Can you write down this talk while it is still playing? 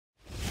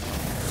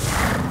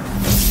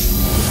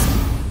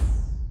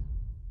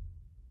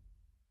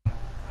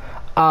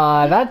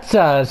That's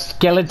a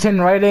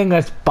skeleton riding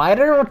a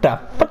spider? What the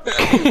fuck?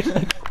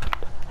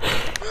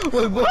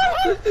 Wait, what?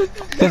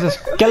 There's a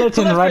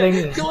skeleton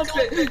riding... Clip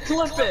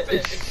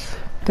it!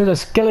 There's a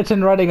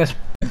skeleton riding a...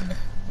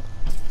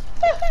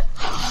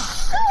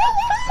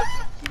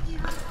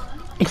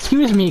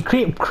 Excuse me,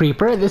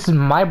 creeper, this is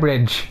my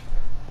bridge.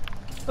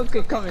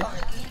 Okay, come in.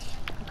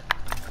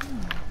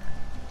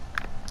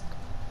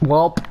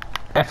 Welp,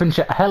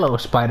 hello,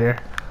 spider.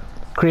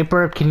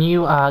 Creeper, can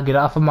you get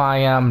off of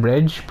my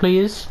bridge,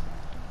 please?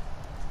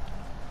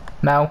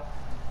 No?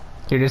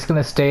 You're just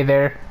gonna stay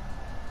there?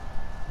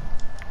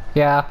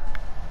 Yeah.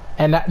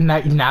 And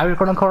now you're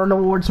gonna come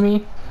towards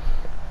me?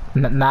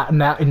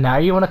 Now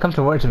you wanna come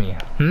towards me?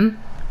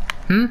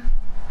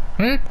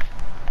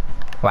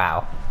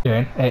 Wow.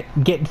 Hey,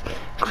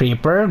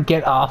 Creeper,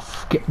 get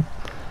off.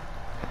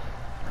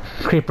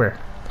 Creeper,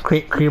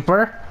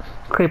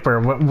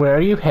 where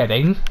are you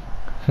heading?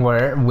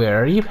 Where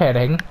are you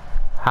heading?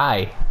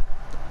 Hi.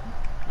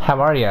 How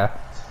are ya?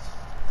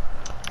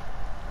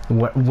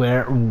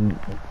 Where?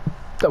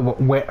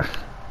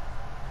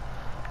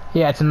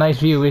 Yeah, it's a nice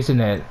view, isn't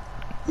it?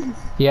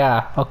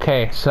 Yeah,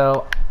 okay,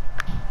 so...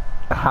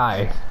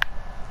 Hi.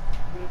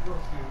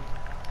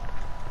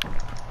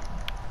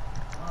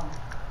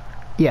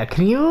 Yeah,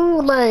 can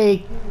you,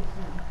 like,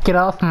 get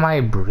off my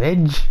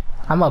bridge?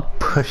 I'ma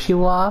push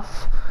you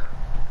off.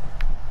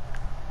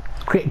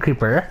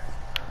 Creeper,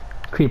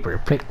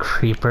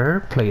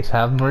 please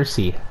have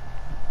mercy.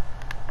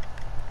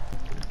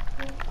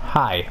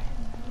 Hi.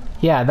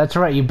 Yeah, that's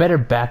right, you better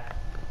back...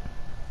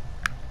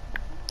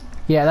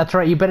 Yeah, that's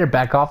right, you better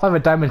back off. I have a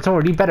diamond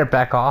sword, you better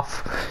back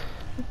off.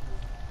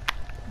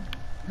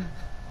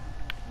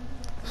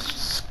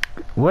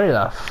 Where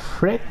the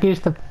frick is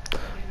the...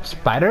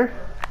 Spider?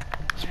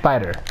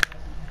 Spider.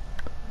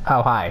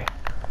 Oh, hi.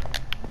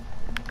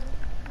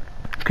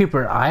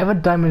 Creeper, I have a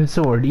diamond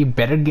sword, you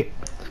better get...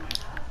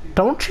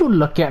 Don't you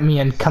look at me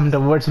and come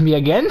towards me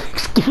again?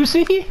 Excuse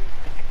me?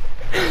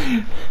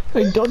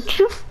 Like, don't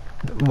you...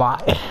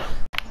 Why?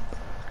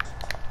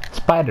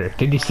 Spider,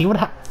 did you see what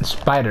happened?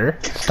 Spider,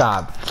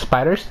 stop.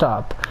 Spider,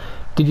 stop.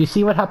 Did you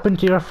see what happened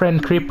to your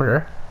friend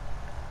Creeper?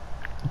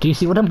 Do you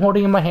see what I'm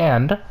holding in my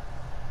hand?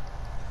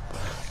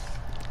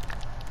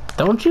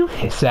 Don't you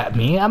hiss at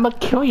me, I'ma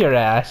kill your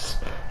ass.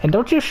 And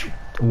don't you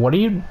what are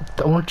you-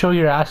 Don't show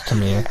your ass to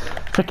me.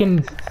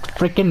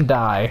 Frickin'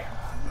 die.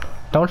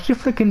 Don't you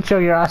frickin' show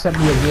your ass at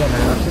me again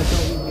or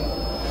else